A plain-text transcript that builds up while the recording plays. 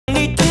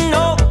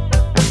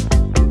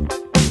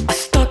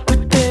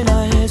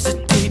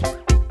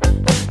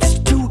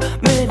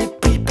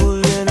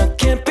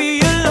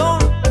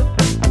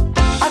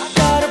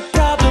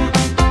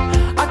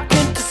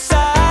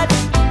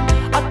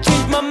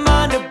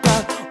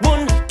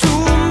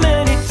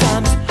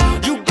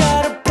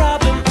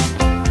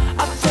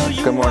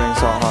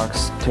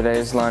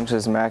Today's lunch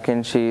is mac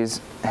and cheese,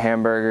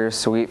 hamburgers,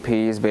 sweet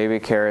peas, baby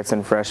carrots,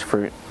 and fresh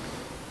fruit.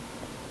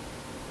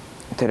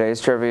 Today's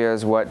trivia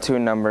is what two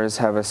numbers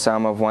have a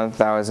sum of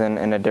 1,000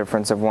 and a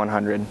difference of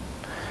 100?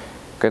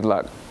 Good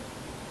luck.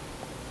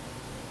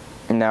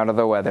 And now to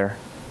the weather.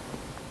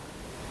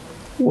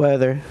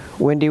 Weather.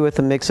 Windy with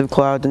a mix of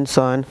clouds and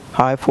sun.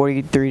 High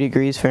 43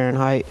 degrees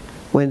Fahrenheit.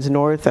 Winds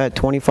north at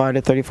 25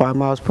 to 35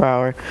 miles per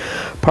hour.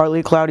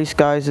 Partly cloudy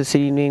skies this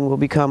evening will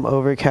become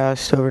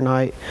overcast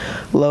overnight.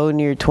 Low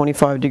near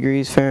 25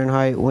 degrees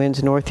Fahrenheit.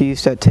 Winds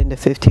northeast at 10 to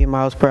 15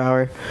 miles per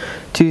hour.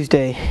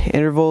 Tuesday,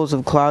 intervals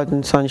of clouds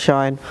and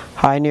sunshine.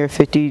 High near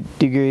 50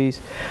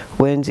 degrees.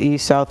 Winds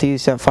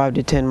east-southeast at 5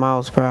 to 10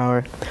 miles per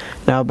hour.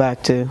 Now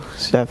back to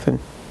Stefan.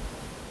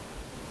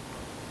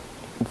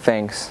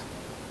 Thanks.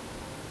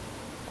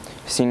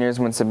 Seniors,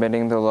 when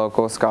submitting the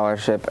local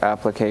scholarship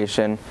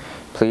application,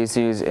 please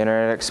use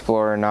Internet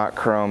Explorer, not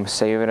Chrome.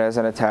 Save it as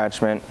an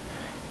attachment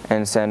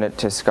and send it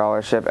to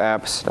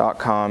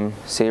scholarshipapps.com.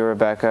 See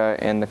Rebecca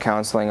in the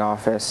counseling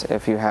office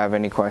if you have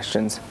any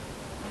questions.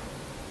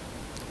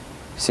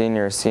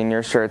 Seniors,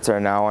 senior shirts are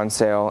now on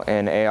sale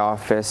in A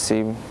office.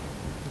 See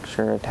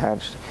shirt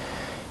attached.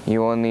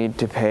 You will need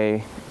to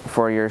pay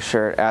for your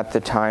shirt at the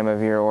time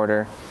of your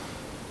order.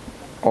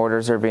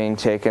 Orders are being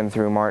taken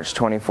through March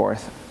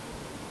 24th.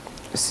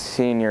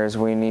 Seniors,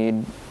 we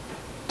need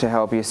to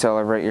help you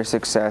celebrate your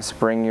success.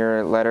 Bring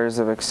your letters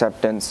of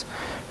acceptance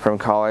from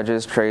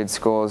colleges, trade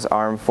schools,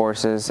 armed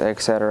forces,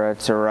 etc.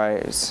 to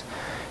Rice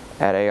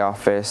at A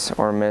office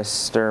or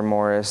Mr.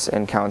 Morris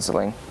in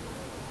counseling.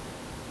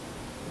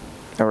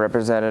 A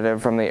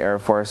representative from the Air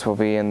Force will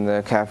be in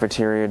the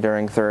cafeteria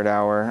during third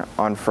hour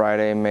on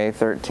Friday, May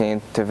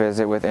 13th to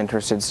visit with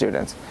interested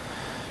students.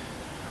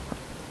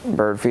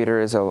 Bird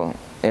Feeder is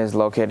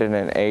located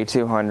in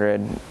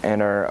A200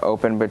 and are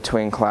open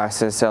between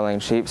classes, selling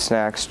cheap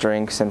snacks,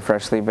 drinks, and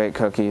freshly baked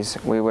cookies.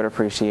 We would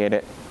appreciate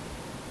it.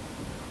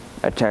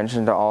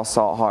 Attention to all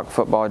Salt Hawk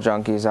football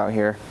junkies out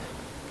here.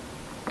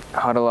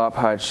 Huddle Up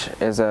Hutch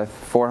is a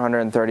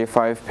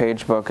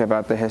 435-page book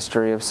about the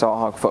history of Salt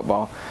Hawk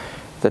football.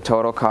 The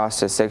total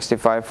cost is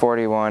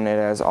 $65.41. It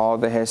has all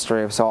the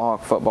history of Salt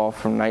Hawk football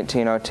from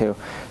 1902.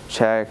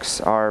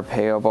 Checks are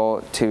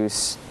payable to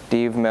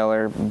Steve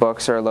Miller.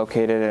 Books are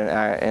located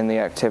in the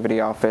activity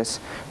office.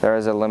 There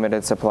is a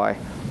limited supply.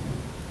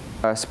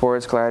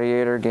 Sports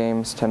Gladiator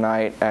games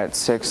tonight at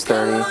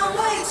 6:30.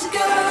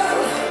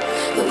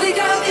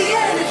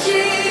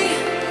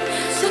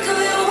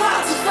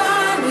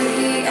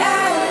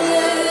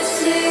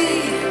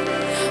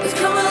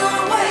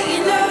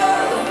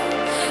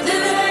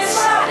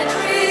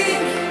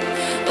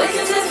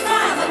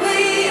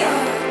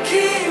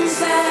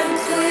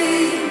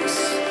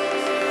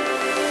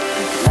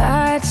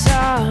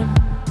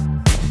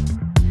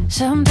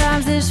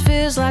 Sometimes this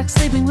feels like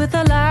sleeping with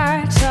the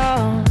lights